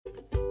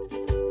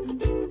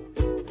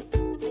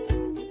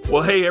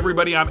Well, hey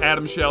everybody, I'm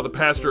Adam Shell, the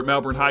pastor at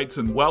Melbourne Heights,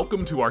 and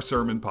welcome to our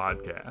sermon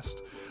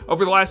podcast.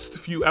 Over the last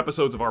few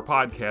episodes of our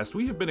podcast,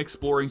 we have been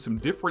exploring some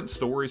different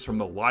stories from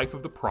the life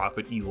of the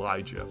prophet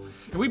Elijah.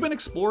 And we've been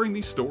exploring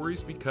these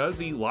stories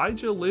because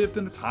Elijah lived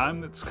in a time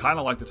that's kind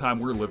of like the time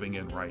we're living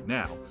in right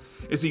now.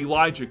 As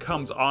Elijah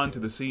comes onto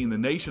the scene, the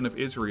nation of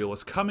Israel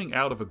is coming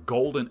out of a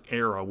golden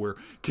era where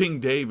King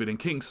David and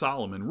King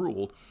Solomon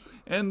ruled.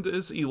 And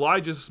as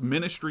Elijah's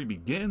ministry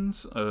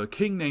begins, a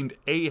king named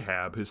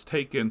Ahab has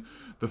taken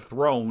the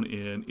throne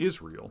in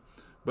Israel.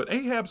 But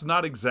Ahab's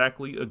not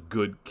exactly a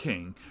good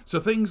king. So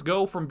things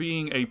go from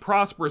being a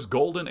prosperous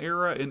golden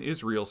era in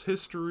Israel's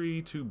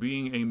history to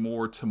being a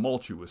more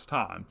tumultuous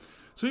time.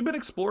 So we've been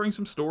exploring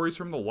some stories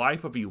from the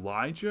life of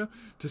Elijah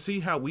to see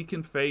how we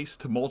can face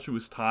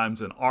tumultuous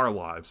times in our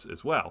lives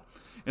as well.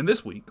 And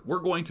this week, we're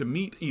going to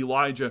meet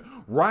Elijah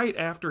right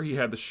after he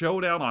had the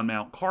showdown on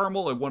Mount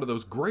Carmel and one of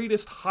those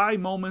greatest high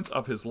moments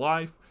of his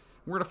life.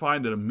 We're going to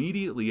find that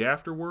immediately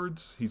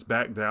afterwards, he's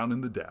back down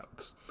in the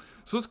depths.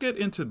 So let's get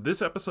into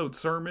this episode's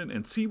sermon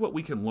and see what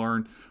we can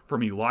learn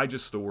from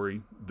Elijah's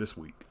story this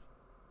week.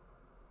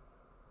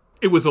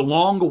 It was a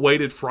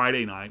long-awaited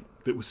Friday night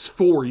that was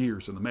 4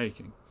 years in the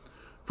making.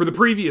 For the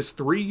previous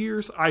 3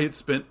 years, I had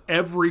spent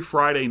every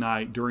Friday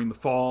night during the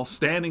fall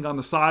standing on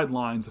the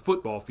sidelines of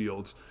football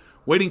fields,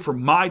 waiting for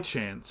my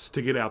chance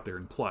to get out there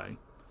and play.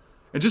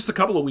 And just a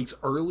couple of weeks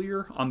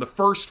earlier, on the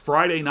first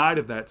Friday night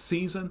of that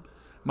season,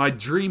 my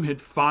dream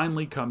had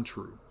finally come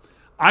true.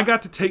 I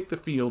got to take the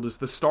field as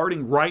the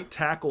starting right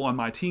tackle on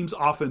my team's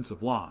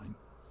offensive line.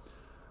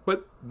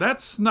 But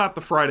that's not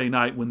the Friday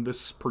night when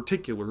this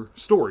particular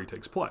story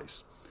takes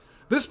place.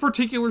 This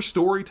particular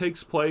story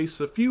takes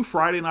place a few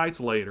Friday nights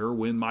later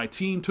when my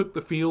team took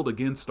the field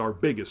against our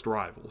biggest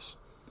rivals.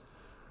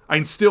 I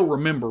can still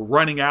remember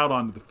running out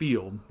onto the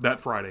field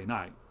that Friday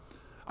night.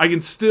 I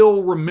can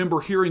still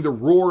remember hearing the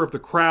roar of the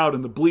crowd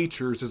in the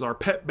bleachers as our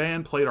pep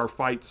band played our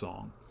fight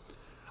song.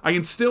 I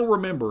can still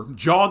remember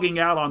jogging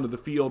out onto the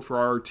field for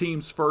our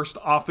team's first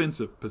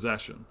offensive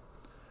possession.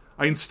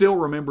 I can still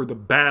remember the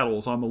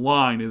battles on the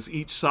line as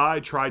each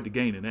side tried to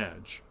gain an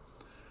edge.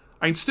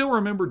 I can still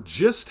remember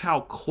just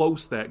how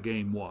close that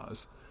game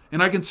was,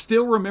 and I can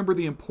still remember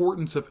the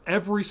importance of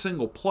every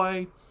single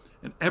play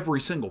and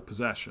every single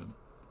possession.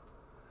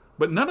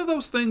 But none of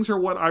those things are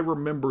what I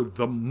remember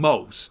the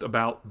most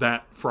about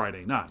that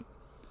Friday night.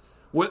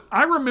 What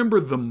I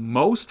remember the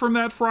most from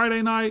that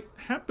Friday night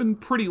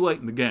happened pretty late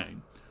in the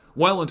game,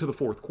 well into the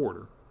fourth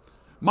quarter.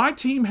 My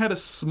team had a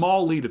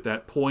small lead at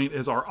that point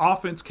as our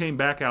offense came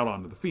back out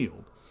onto the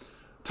field.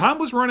 Time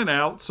was running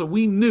out, so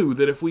we knew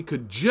that if we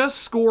could just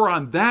score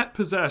on that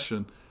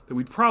possession, that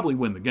we'd probably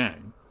win the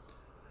game.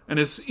 And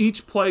as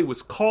each play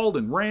was called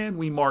and ran,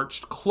 we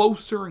marched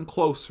closer and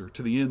closer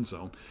to the end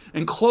zone,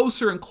 and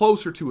closer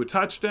to a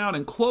touchdown,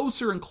 and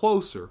closer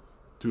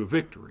to a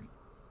victory.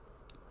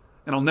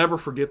 And I'll never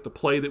forget the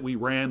play that we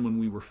ran when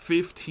we were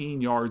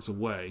 15 yards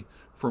away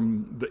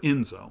from the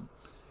end zone.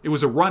 It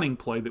was a running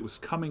play that was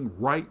coming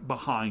right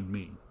behind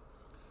me.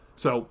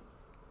 So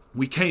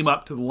we came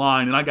up to the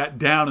line, and I got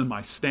down in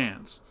my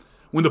stance.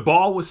 When the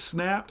ball was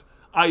snapped,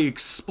 I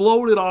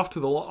exploded off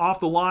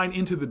the line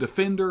into the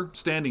defender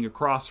standing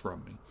across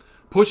from me,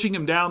 pushing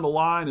him down the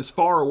line as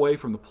far away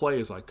from the play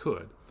as I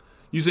could.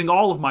 Using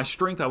all of my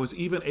strength, I was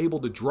even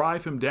able to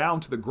drive him down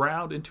to the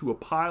ground into a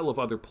pile of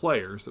other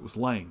players that was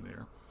laying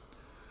there.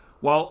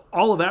 While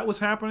all of that was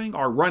happening,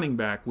 our running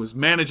back was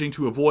managing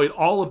to avoid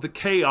all of the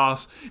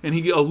chaos, and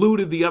he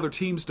eluded the other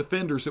team's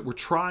defenders that were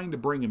trying to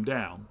bring him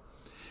down.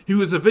 He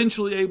was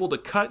eventually able to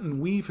cut and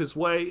weave his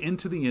way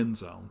into the end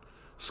zone,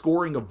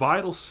 scoring a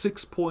vital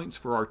 6 points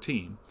for our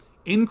team,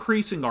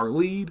 increasing our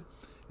lead,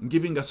 and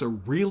giving us a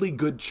really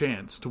good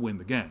chance to win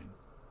the game.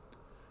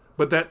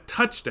 But that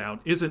touchdown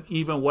isn't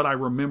even what I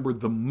remember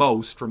the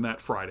most from that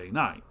Friday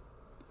night.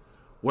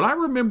 What I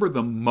remember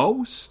the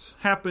most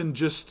happened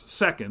just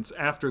seconds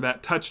after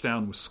that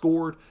touchdown was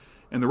scored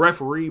and the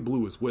referee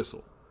blew his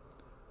whistle.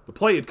 The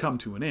play had come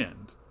to an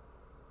end,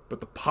 but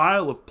the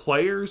pile of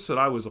players that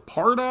I was a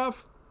part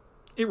of,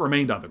 it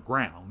remained on the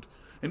ground,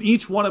 and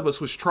each one of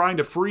us was trying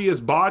to free his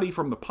body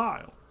from the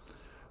pile.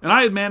 And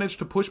I had managed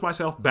to push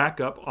myself back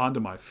up onto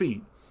my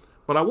feet,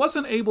 but I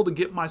wasn't able to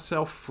get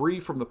myself free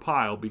from the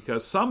pile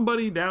because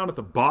somebody down at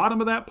the bottom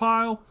of that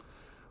pile,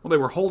 well, they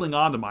were holding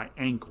on to my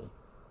ankle.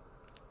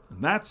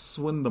 And that's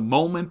when the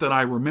moment that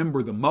I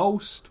remember the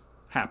most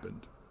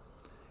happened.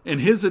 In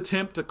his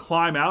attempt to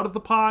climb out of the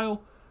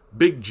pile,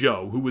 Big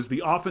Joe, who was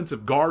the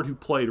offensive guard who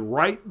played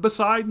right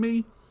beside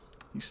me,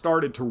 he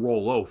started to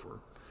roll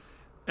over.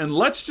 And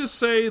let's just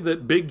say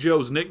that Big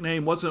Joe's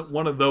nickname wasn't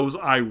one of those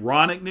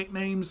ironic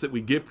nicknames that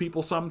we give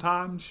people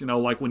sometimes,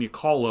 like when you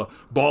call a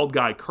bald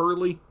guy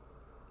Curly.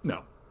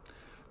 No.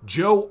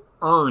 Joe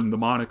earned the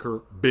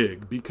moniker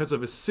Big because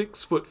of his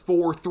 6'4",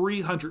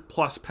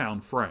 300-plus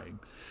pound frame.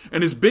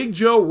 And as Big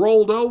Joe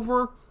rolled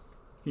over,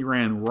 he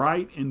ran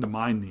right into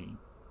my knee.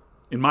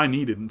 And my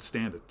knee didn't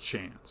stand a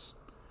chance.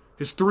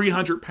 His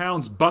 300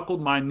 pounds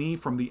buckled my knee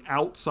from the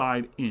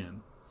outside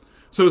in.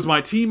 So as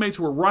my teammates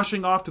were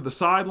rushing off to the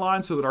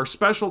sideline so that our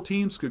special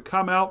teams could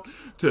come out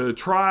to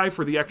try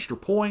for the extra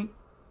point,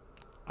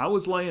 I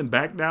was laying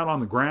back down on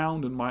the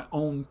ground in my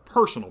own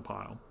personal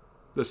pile,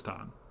 this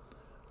time,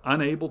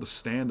 unable to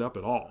stand up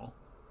at all.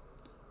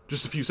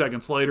 Just a few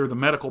seconds later, the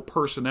medical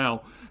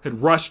personnel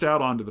had rushed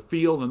out onto the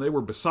field, and they were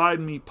beside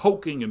me,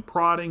 poking and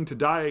prodding to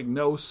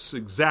diagnose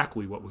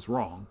exactly what was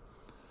wrong.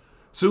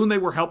 Soon they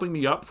were helping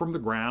me up from the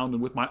ground,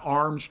 and with my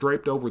arms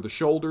draped over the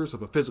shoulders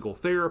of a physical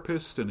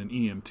therapist and an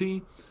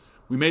EMT,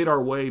 we made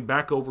our way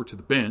back over to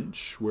the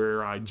bench,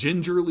 where I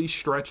gingerly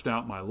stretched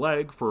out my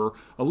leg for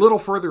a little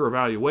further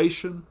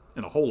evaluation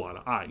and a whole lot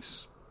of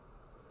ice.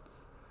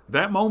 At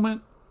that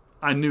moment,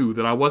 I knew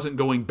that I wasn't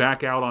going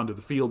back out onto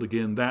the field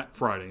again that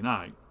Friday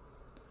night.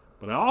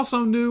 But I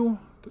also knew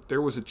that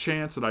there was a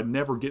chance that I'd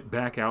never get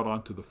back out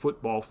onto the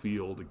football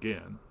field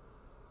again.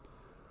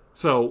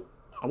 So,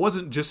 I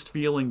wasn't just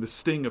feeling the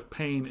sting of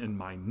pain in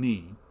my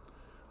knee.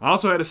 I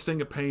also had a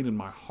sting of pain in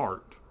my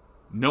heart,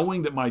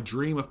 knowing that my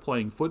dream of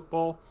playing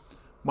football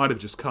might have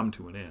just come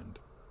to an end.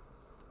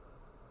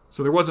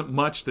 So there wasn't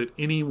much that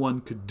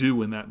anyone could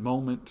do in that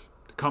moment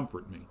to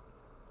comfort me.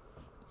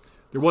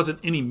 There wasn't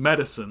any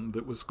medicine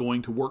that was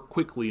going to work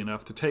quickly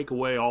enough to take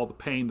away all the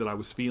pain that I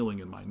was feeling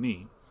in my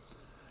knee.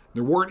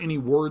 There weren't any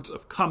words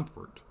of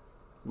comfort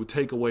that would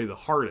take away the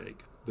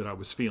heartache that I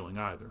was feeling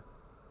either.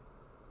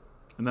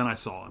 And then I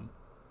saw him,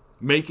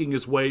 making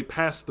his way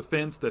past the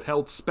fence that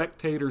held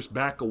spectators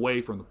back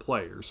away from the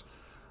players.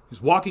 He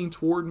was walking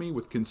toward me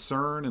with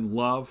concern and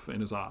love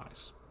in his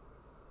eyes.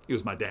 It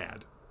was my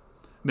dad.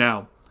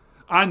 Now,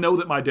 I know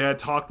that my dad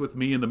talked with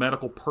me and the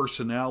medical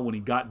personnel when he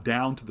got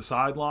down to the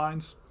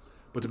sidelines,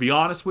 but to be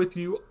honest with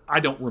you,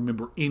 I don't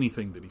remember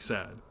anything that he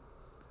said.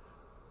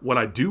 What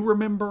I do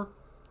remember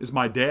is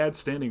my dad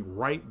standing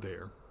right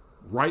there,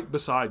 right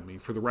beside me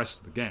for the rest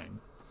of the game.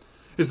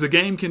 As the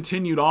game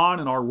continued on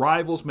and our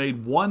rivals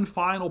made one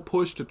final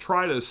push to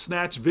try to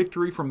snatch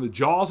victory from the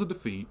jaws of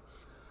defeat,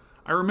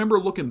 I remember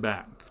looking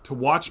back to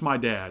watch my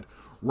dad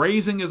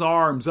raising his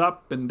arms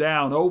up and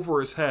down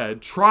over his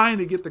head, trying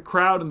to get the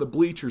crowd in the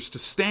bleachers to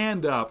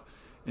stand up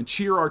and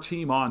cheer our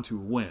team on to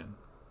a win.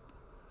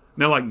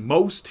 Now, like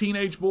most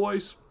teenage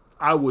boys,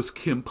 I was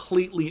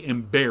completely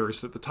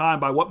embarrassed at the time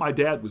by what my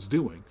dad was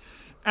doing.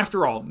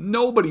 After all,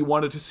 nobody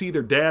wanted to see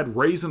their dad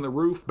raising the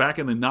roof back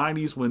in the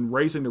 90s when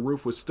raising the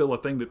roof was still a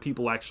thing that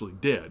people actually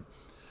did.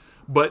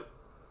 But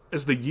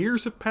as the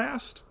years have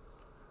passed,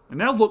 I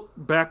now look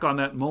back on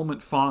that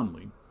moment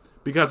fondly,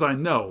 because I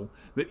know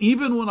that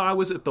even when I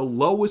was at the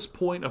lowest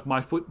point of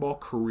my football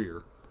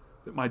career,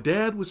 that my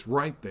dad was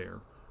right there,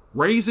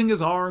 raising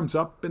his arms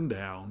up and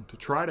down to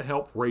try to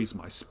help raise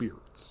my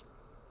spirits.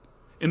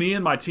 In the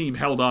end, my team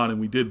held on and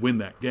we did win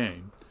that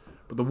game,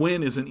 but the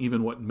win isn't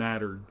even what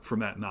mattered from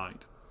that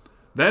night.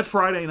 That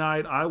Friday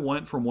night, I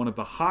went from one of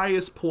the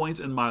highest points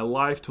in my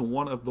life to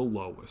one of the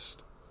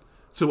lowest.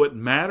 So what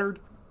mattered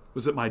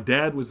was that my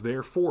dad was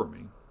there for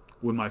me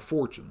when my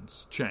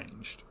fortunes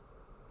changed.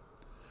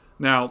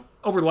 Now,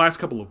 over the last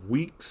couple of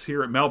weeks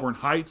here at Melbourne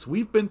Heights,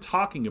 we've been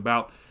talking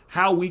about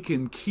how we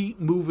can keep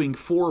moving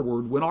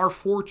forward when our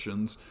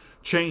fortunes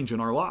change in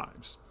our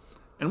lives.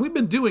 And we've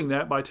been doing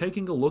that by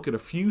taking a look at a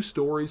few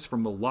stories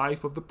from the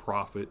life of the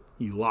prophet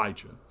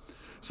Elijah.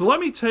 So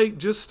let me take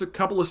just a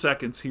couple of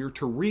seconds here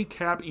to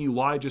recap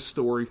Elijah's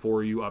story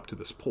for you up to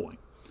this point.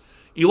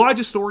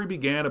 Elijah's story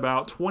began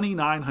about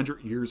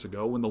 2,900 years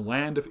ago in the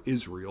land of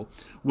Israel,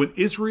 when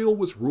Israel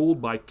was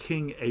ruled by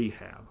King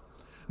Ahab.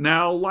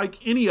 Now,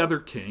 like any other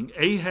king,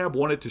 Ahab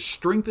wanted to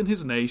strengthen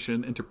his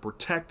nation and to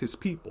protect his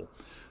people.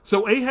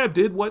 So Ahab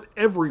did what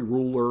every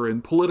ruler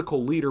and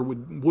political leader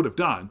would have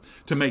done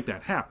to make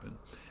that happen.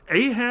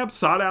 Ahab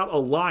sought out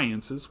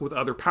alliances with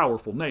other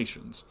powerful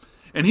nations,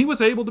 and he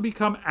was able to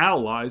become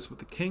allies with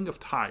the king of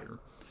Tyre.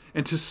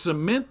 And to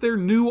cement their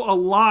new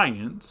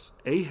alliance,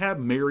 Ahab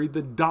married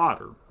the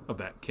daughter of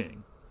that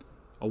king,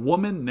 a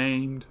woman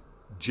named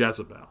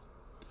Jezebel.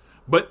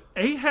 But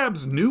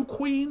Ahab's new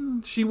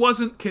queen, she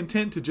wasn't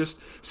content to just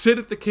sit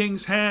at the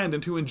king's hand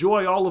and to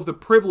enjoy all of the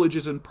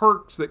privileges and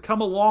perks that come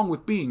along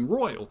with being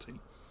royalty.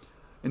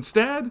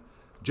 Instead,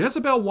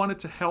 Jezebel wanted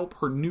to help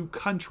her new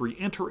country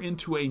enter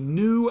into a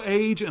new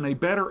age and a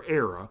better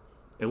era,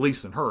 at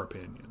least in her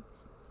opinion.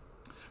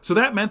 So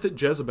that meant that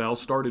Jezebel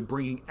started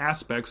bringing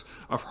aspects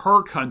of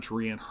her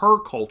country and her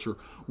culture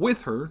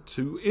with her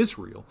to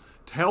Israel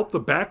to help the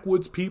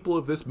backwoods people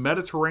of this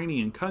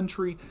Mediterranean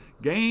country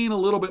gain a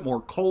little bit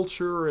more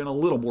culture and a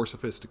little more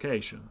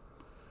sophistication.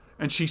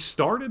 And she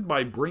started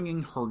by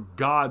bringing her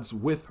gods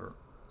with her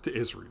to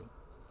Israel.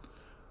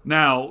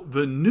 Now,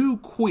 the new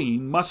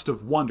queen must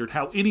have wondered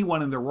how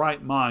anyone in their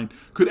right mind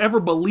could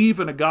ever believe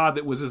in a God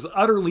that was as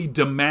utterly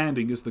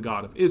demanding as the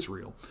God of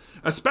Israel,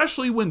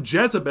 especially when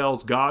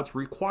Jezebel's gods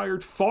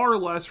required far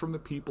less from the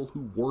people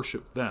who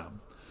worshiped them.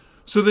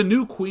 So the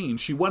new queen,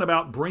 she went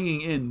about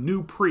bringing in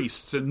new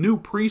priests and new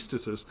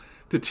priestesses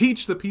to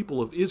teach the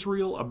people of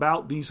Israel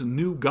about these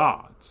new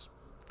gods,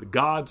 the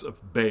gods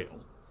of Baal.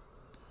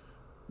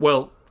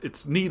 Well,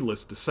 It's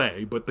needless to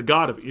say, but the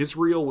God of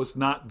Israel was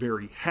not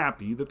very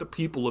happy that the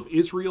people of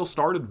Israel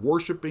started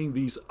worshiping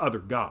these other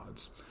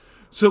gods.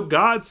 So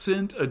God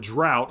sent a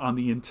drought on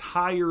the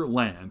entire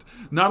land,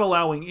 not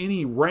allowing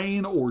any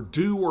rain or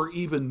dew or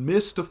even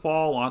mist to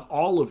fall on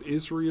all of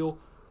Israel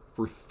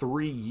for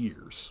 3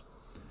 years.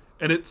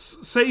 And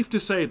it's safe to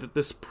say that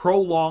this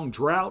prolonged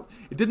drought,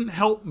 it didn't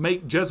help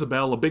make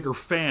Jezebel a bigger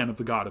fan of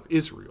the God of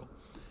Israel.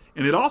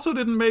 And it also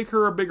didn't make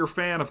her a bigger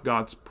fan of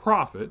God's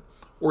prophet,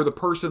 or the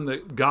person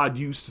that God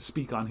used to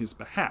speak on his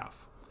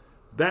behalf.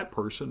 That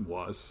person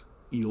was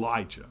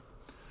Elijah.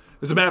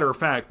 As a matter of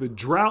fact, the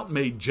drought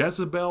made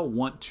Jezebel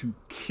want to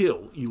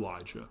kill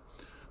Elijah.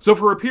 So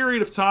for a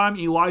period of time,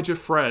 Elijah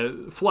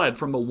fled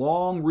from the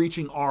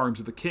long-reaching arms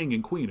of the king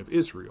and queen of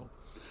Israel,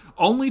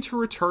 only to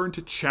return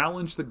to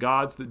challenge the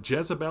gods that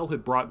Jezebel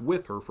had brought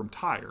with her from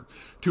Tyre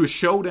to a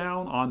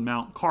showdown on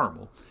Mount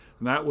Carmel.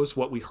 And that was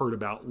what we heard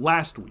about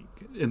last week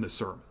in the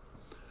sermon.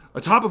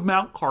 Atop of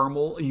Mount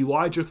Carmel,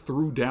 Elijah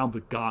threw down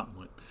the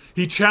gauntlet.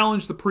 He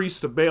challenged the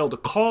priests of Baal to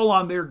call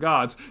on their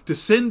gods to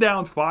send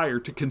down fire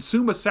to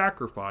consume a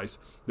sacrifice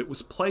that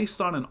was placed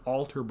on an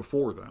altar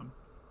before them.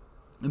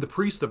 And the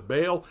priests of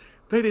Baal,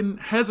 they didn't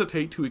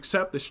hesitate to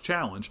accept this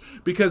challenge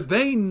because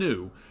they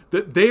knew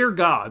that their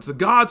gods, the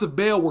gods of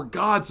Baal, were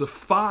gods of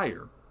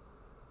fire.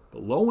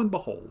 But lo and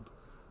behold,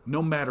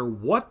 no matter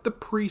what the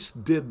priests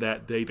did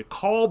that day to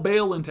call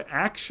Baal into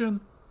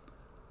action,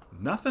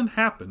 nothing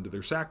happened to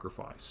their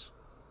sacrifice.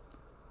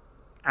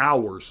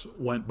 Hours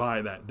went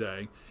by that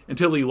day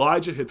until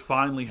Elijah had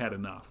finally had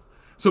enough.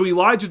 So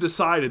Elijah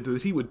decided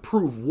that he would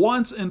prove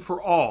once and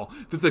for all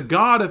that the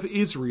God of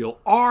Israel,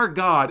 our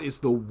God, is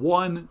the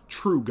one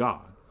true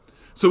God.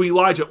 So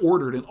Elijah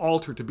ordered an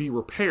altar to be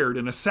repaired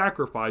and a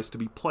sacrifice to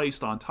be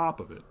placed on top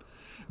of it.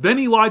 Then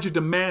Elijah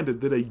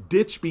demanded that a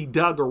ditch be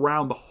dug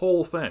around the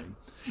whole thing.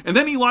 And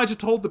then Elijah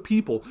told the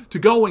people to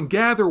go and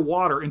gather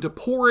water and to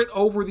pour it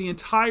over the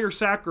entire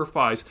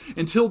sacrifice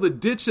until the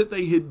ditch that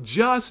they had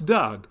just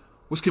dug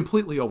was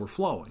completely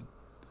overflowing.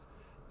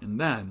 And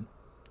then,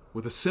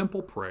 with a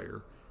simple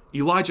prayer,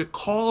 Elijah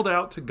called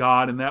out to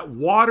God, and that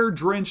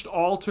water-drenched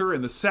altar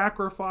and the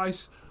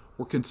sacrifice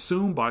were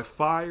consumed by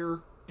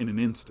fire in an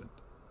instant.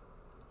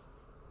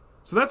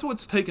 So that's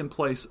what's taken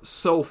place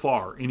so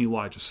far in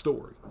Elijah's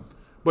story.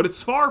 But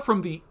it's far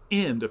from the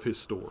end of his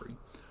story.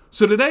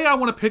 So today I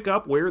want to pick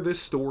up where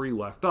this story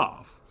left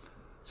off.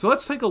 So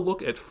let's take a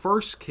look at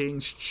 1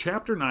 Kings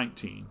chapter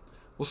 19.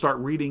 We'll start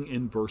reading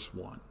in verse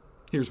 1.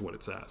 Here's what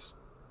it says.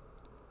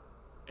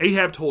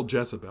 Ahab told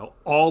Jezebel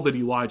all that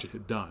Elijah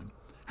had done,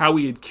 how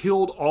he had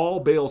killed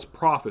all Baal's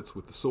prophets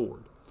with the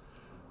sword.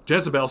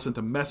 Jezebel sent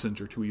a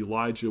messenger to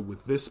Elijah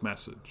with this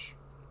message.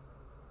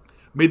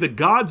 May the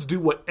gods do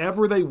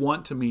whatever they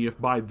want to me if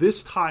by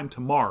this time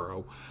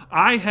tomorrow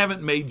I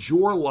haven't made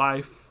your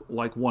life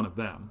like one of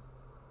them.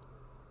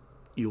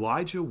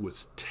 Elijah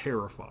was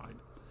terrified.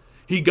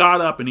 He got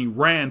up and he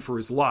ran for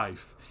his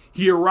life.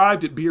 He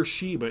arrived at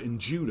Beersheba in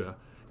Judah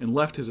and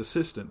left his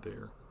assistant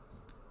there.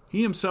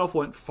 He himself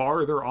went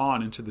farther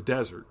on into the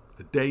desert,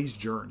 a day's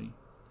journey.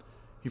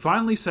 He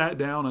finally sat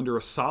down under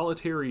a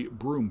solitary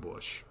broom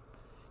bush.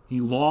 He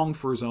longed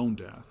for his own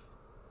death.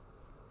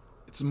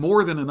 It's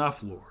more than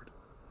enough, Lord.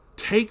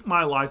 Take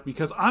my life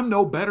because I'm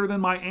no better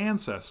than my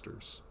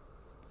ancestors.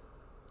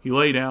 He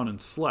lay down and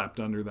slept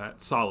under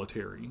that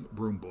solitary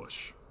broom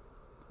bush.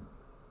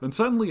 Then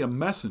suddenly a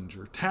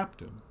messenger tapped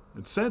him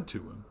and said to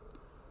him,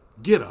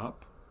 "Get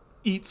up,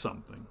 eat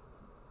something."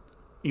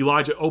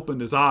 Elijah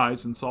opened his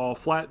eyes and saw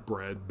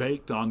flatbread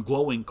baked on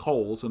glowing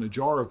coals and a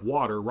jar of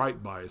water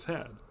right by his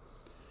head.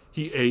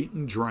 He ate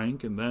and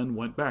drank and then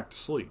went back to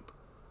sleep.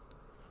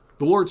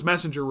 The Lord's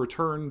messenger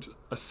returned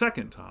a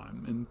second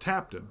time and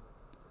tapped him.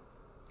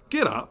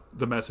 "Get up,"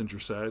 the messenger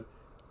said,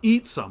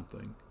 "eat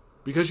something,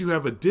 because you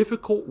have a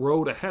difficult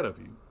road ahead of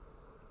you."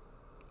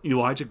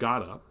 Elijah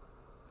got up,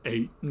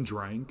 ate and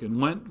drank,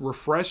 and went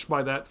refreshed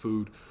by that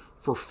food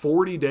for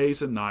 40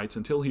 days and nights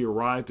until he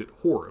arrived at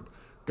Horeb,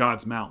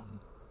 God's mountain.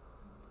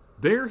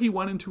 There he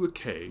went into a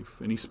cave,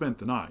 and he spent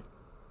the night.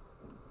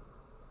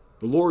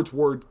 The Lord's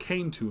word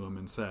came to him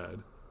and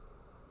said,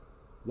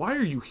 "Why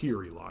are you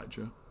here,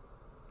 Elijah?"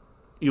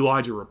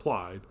 Elijah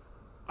replied,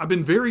 "I've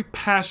been very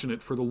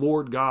passionate for the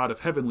Lord God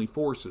of heavenly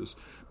forces,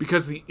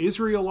 because the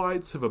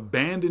Israelites have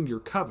abandoned your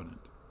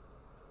covenant.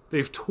 They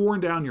have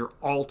torn down your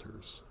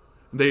altars,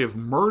 and they have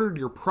murdered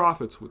your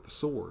prophets with the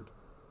sword.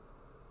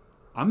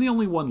 I'm the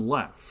only one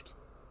left,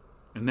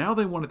 and now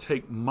they want to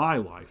take my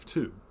life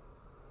too."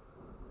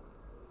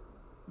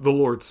 The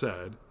Lord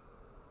said,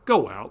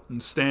 "Go out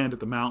and stand at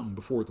the mountain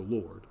before the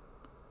Lord.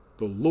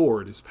 The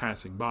Lord is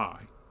passing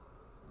by."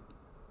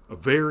 A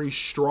very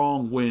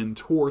strong wind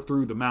tore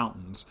through the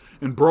mountains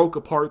and broke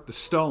apart the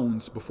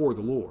stones before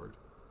the Lord.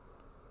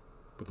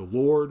 But the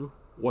Lord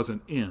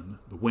wasn't in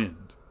the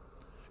wind.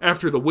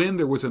 After the wind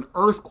there was an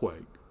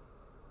earthquake,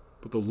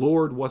 but the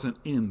Lord wasn't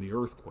in the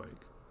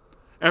earthquake.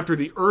 After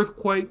the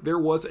earthquake there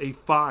was a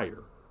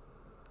fire,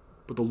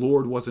 but the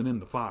Lord wasn't in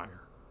the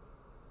fire.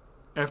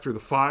 After the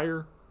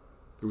fire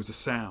there was a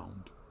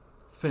sound,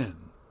 thin,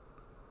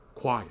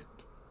 quiet.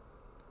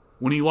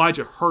 When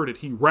Elijah heard it,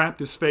 he wrapped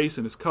his face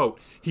in his coat.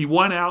 He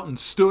went out and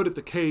stood at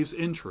the cave's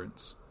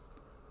entrance.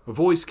 A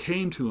voice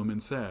came to him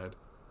and said,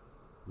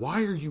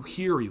 "Why are you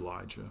here,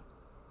 Elijah?"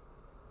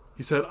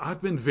 He said,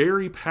 "I've been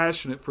very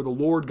passionate for the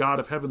Lord God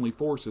of heavenly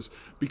forces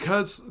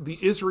because the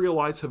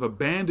Israelites have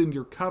abandoned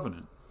your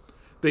covenant.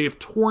 They have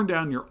torn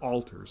down your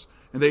altars,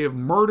 and they have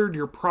murdered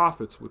your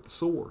prophets with the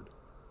sword.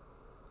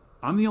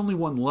 I'm the only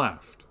one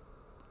left,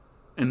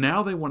 and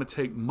now they want to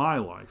take my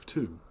life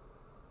too."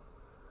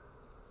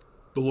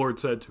 The Lord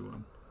said to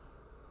him,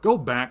 "Go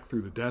back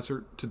through the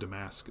desert to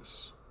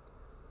Damascus."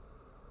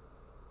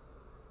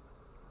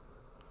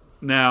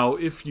 Now,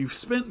 if you've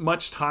spent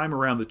much time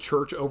around the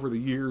church over the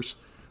years,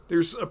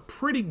 there's a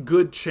pretty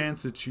good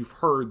chance that you've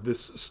heard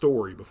this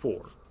story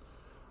before.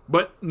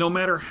 But no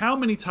matter how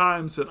many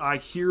times that I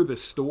hear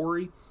this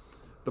story,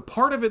 the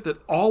part of it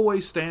that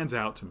always stands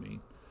out to me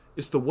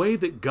is the way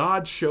that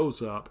God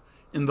shows up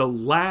in the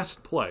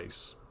last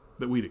place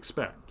that we'd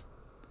expect.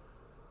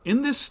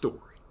 In this story,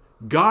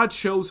 God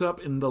shows up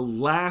in the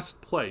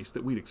last place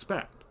that we'd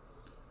expect.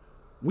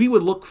 We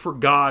would look for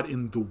God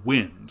in the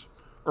wind,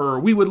 or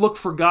we would look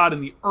for God in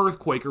the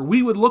earthquake, or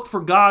we would look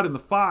for God in the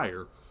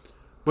fire.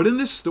 But in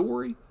this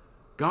story,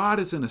 God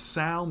is in a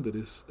sound that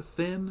is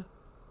thin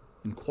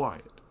and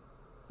quiet.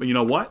 But you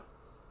know what?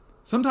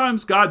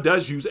 Sometimes God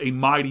does use a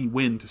mighty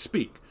wind to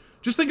speak.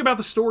 Just think about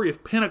the story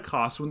of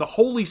Pentecost when the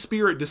Holy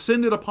Spirit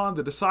descended upon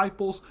the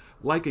disciples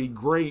like a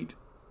great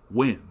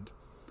wind.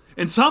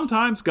 And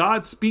sometimes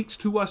God speaks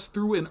to us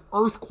through an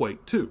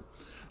earthquake too.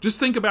 Just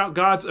think about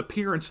God's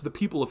appearance to the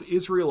people of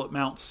Israel at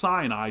Mount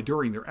Sinai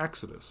during their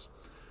Exodus.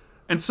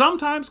 And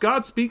sometimes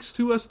God speaks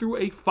to us through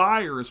a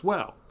fire as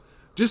well.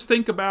 Just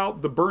think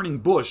about the burning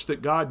bush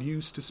that God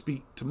used to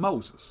speak to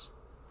Moses.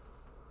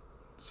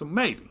 So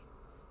maybe,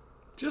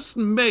 just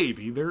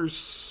maybe,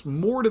 there's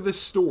more to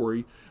this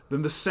story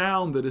than the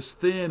sound that is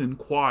thin and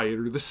quiet,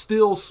 or the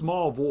still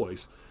small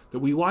voice that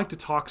we like to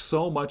talk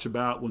so much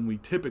about when we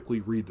typically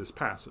read this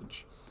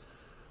passage.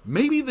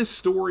 Maybe this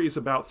story is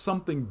about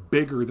something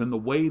bigger than the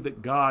way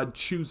that God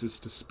chooses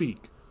to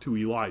speak to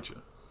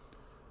Elijah.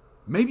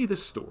 Maybe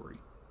this story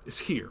is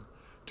here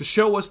to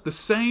show us the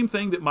same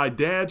thing that my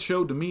dad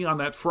showed to me on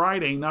that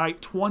Friday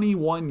night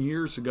 21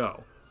 years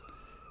ago.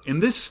 In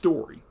this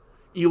story,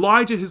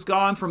 Elijah has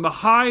gone from the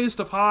highest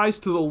of highs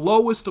to the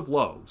lowest of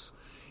lows.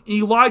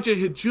 Elijah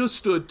had just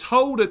stood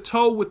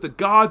toe-to-toe with the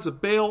gods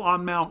of Baal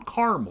on Mount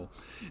Carmel.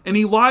 And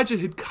Elijah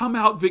had come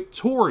out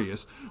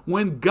victorious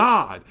when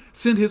God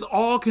sent his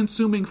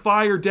all-consuming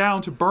fire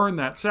down to burn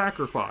that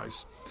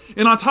sacrifice.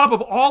 And on top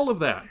of all of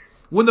that,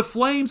 when the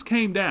flames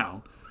came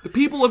down, the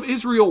people of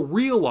Israel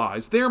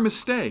realized their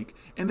mistake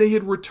and they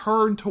had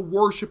returned to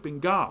worshiping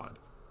God.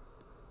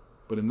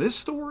 But in this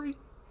story,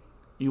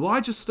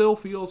 Elijah still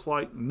feels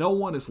like no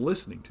one is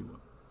listening to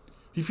him.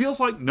 He feels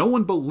like no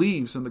one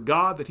believes in the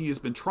God that he has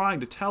been trying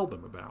to tell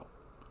them about.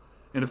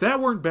 And if that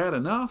weren't bad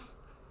enough,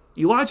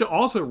 Elijah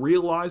also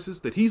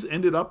realizes that he's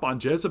ended up on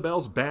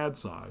Jezebel's bad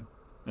side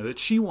and that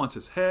she wants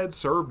his head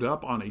served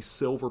up on a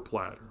silver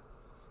platter.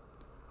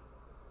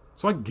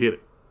 So I get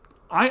it.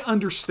 I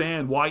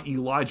understand why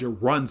Elijah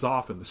runs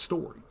off in the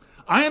story.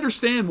 I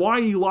understand why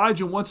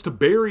Elijah wants to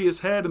bury his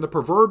head in the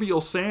proverbial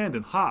sand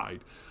and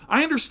hide.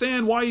 I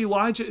understand why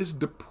Elijah is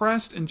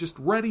depressed and just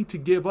ready to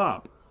give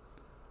up.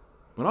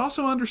 But I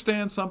also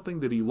understand something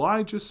that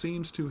Elijah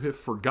seems to have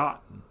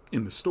forgotten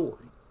in the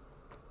story.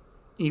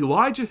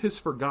 Elijah has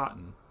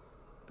forgotten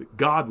that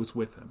God was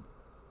with him.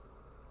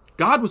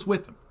 God was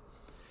with him.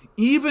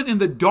 Even in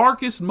the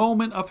darkest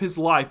moment of his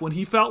life, when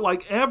he felt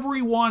like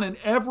everyone and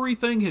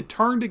everything had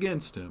turned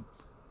against him,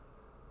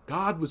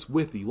 God was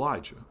with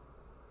Elijah.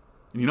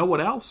 And you know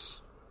what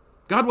else?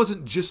 God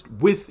wasn't just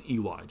with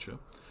Elijah.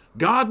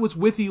 God was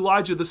with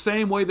Elijah the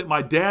same way that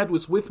my dad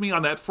was with me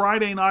on that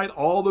Friday night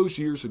all those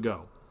years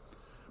ago.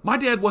 My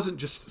dad wasn't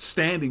just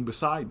standing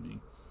beside me.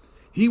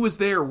 He was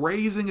there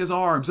raising his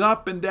arms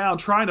up and down,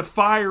 trying to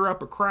fire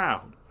up a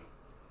crowd.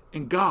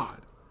 And God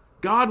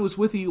was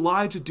with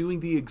Elijah doing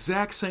the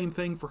exact same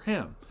thing for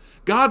him.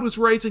 God was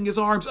raising his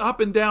arms up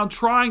and down,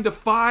 trying to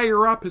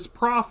fire up his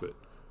prophet.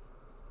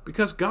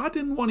 Because God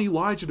didn't want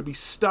Elijah to be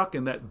stuck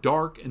in that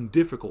dark and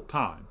difficult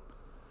time.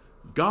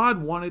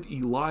 God wanted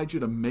Elijah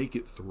to make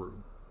it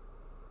through.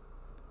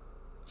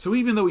 So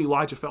even though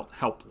Elijah felt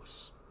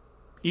helpless,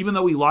 even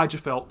though Elijah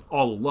felt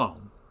all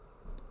alone,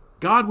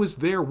 God was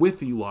there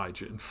with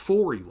Elijah and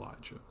for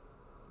Elijah.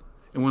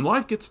 And when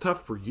life gets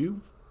tough for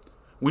you,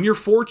 when your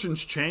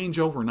fortunes change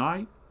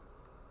overnight,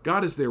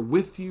 God is there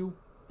with you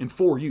and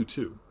for you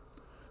too.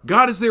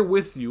 God is there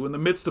with you in the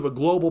midst of a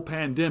global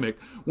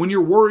pandemic when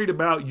you're worried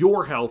about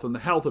your health and the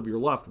health of your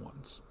loved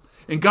ones.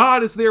 And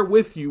God is there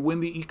with you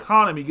when the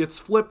economy gets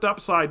flipped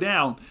upside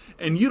down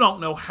and you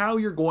don't know how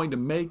you're going to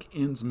make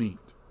ends meet.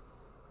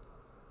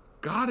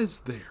 God is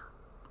there.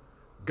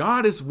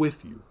 God is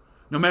with you,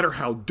 no matter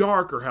how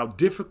dark or how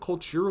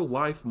difficult your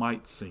life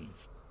might seem.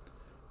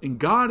 And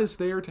God is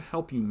there to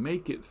help you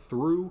make it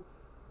through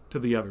to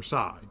the other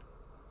side.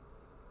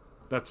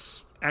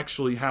 That's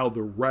actually how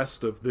the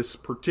rest of this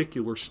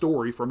particular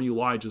story from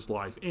Elijah's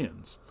life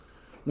ends.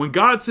 When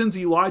God sends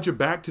Elijah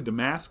back to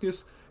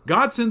Damascus,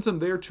 God sends him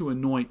there to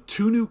anoint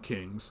 2 new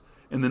kings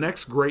and the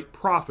next great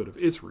prophet of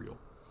Israel.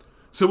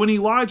 So when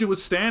Elijah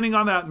was standing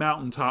on that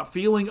mountaintop,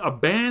 feeling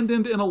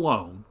abandoned and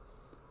alone,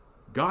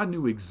 God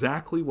knew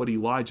exactly what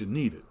Elijah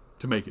needed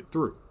to make it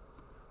through.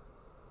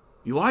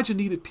 Elijah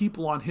needed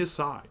people on his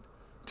side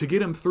to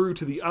get him through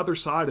to the other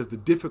side of the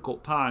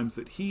difficult times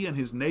that he and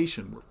his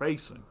nation were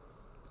facing.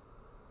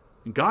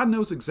 And God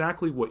knows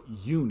exactly what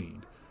you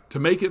need to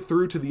make it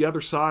through to the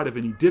other side of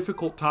any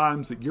difficult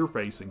times that you're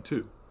facing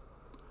too.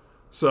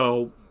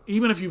 So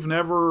even if you've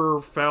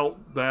never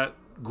felt that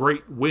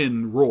great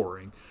wind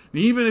roaring,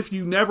 even if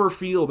you never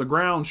feel the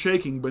ground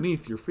shaking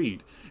beneath your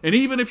feet, and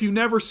even if you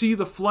never see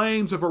the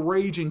flames of a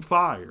raging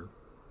fire,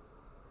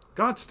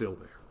 God's still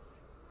there.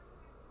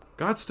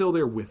 God's still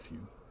there with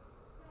you.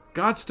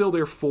 God's still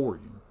there for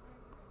you.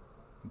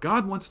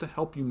 God wants to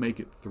help you make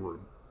it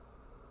through.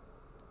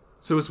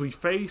 So as we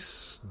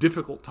face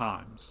difficult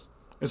times,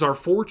 as our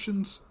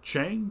fortunes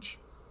change,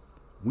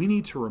 we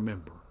need to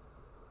remember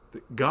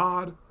that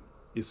God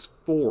is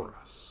for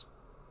us.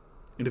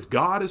 And if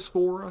God is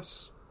for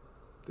us,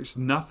 there's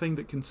nothing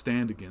that can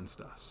stand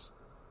against us.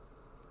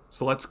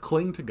 So let's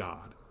cling to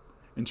God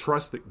and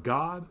trust that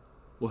God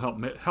will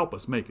help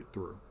us make it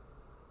through.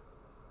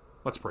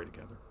 Let's pray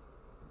together.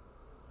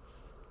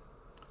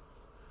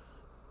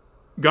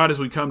 God, as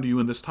we come to you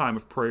in this time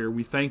of prayer,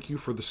 we thank you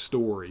for the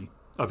story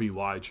of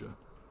Elijah.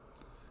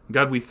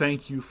 God, we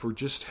thank you for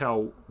just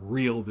how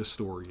real this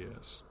story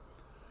is.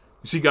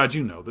 You see, God,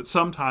 you know that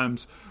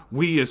sometimes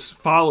we as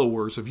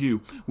followers of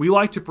you, we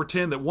like to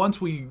pretend that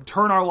once we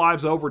turn our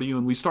lives over to you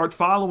and we start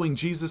following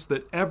Jesus,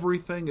 that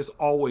everything is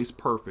always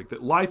perfect,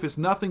 that life is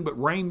nothing but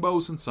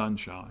rainbows and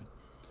sunshine.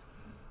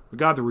 But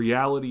God, the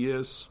reality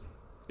is,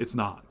 it's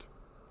not.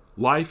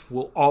 Life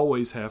will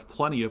always have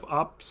plenty of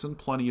ups and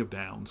plenty of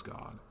downs,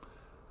 God.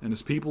 And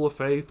as people of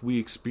faith, we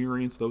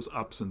experience those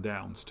ups and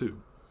downs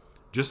too,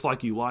 just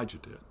like Elijah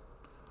did.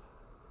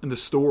 In the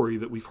story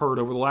that we've heard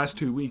over the last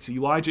 2 weeks,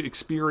 Elijah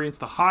experienced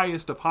the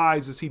highest of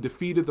highs as he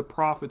defeated the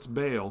prophets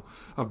Baal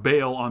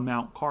on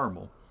Mount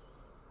Carmel.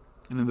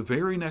 And in the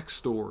very next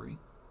story,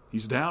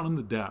 he's down in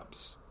the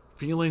depths,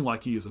 feeling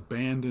like he is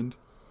abandoned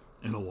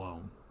and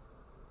alone.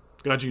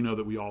 God, you know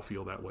that we all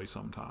feel that way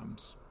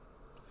sometimes.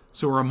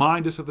 So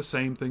remind us of the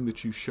same thing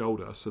that you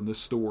showed us in this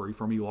story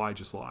from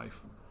Elijah's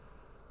life,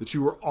 that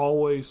you are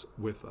always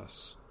with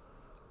us,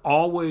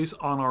 always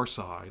on our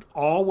side,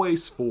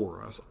 always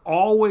for us,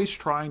 always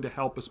trying to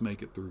help us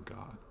make it through,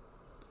 God.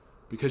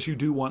 Because you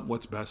do want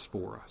what's best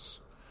for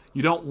us.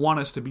 You don't want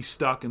us to be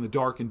stuck in the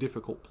dark and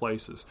difficult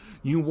places.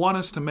 You want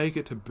us to make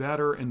it to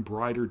better and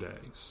brighter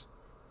days.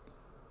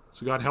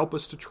 So God, help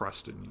us to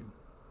trust in you.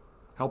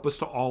 Help us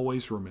to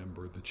always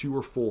remember that you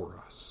are for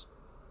us.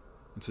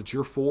 And since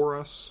you're for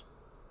us,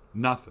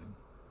 nothing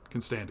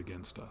can stand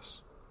against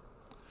us.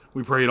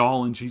 We pray it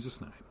all in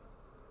Jesus' name.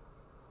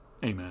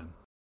 Amen.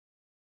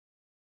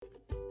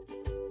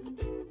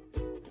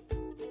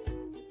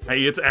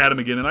 Hey, it's Adam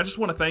again, and I just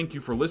want to thank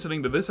you for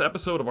listening to this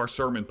episode of our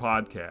sermon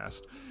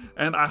podcast.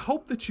 And I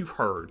hope that you've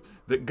heard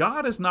that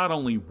God is not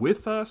only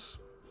with us,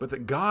 but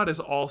that God is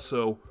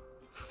also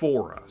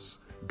for us.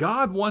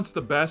 God wants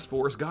the best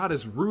for us. God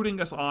is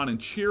rooting us on and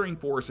cheering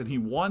for us, and He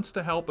wants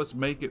to help us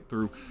make it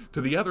through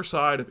to the other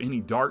side of any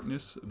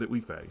darkness that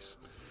we face.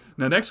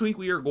 Now, next week,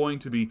 we are going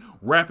to be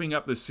wrapping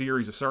up this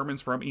series of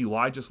sermons from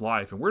Elijah's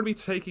life, and we're going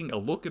to be taking a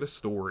look at a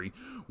story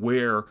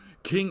where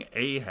King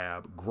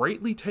Ahab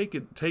greatly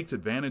takes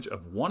advantage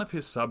of one of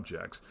his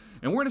subjects,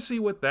 and we're going to see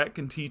what that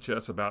can teach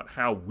us about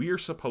how we're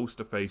supposed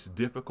to face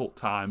difficult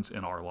times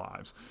in our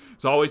lives.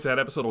 As always, that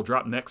episode will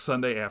drop next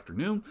Sunday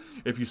afternoon.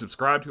 If you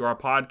subscribe to our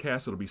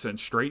podcast, it'll be sent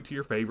straight to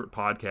your favorite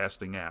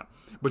podcasting app.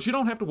 But you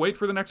don't have to wait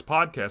for the next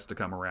podcast to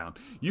come around.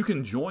 You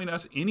can join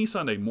us any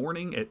Sunday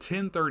morning at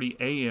 10:30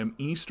 a.m.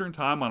 Eastern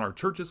Time on our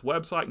church's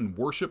website and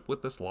worship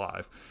with us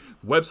live.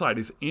 The website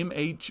is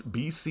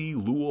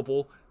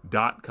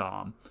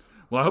mhbclouisville.com.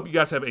 Well, I hope you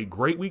guys have a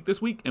great week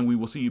this week, and we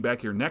will see you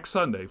back here next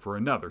Sunday for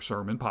another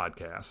sermon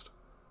podcast.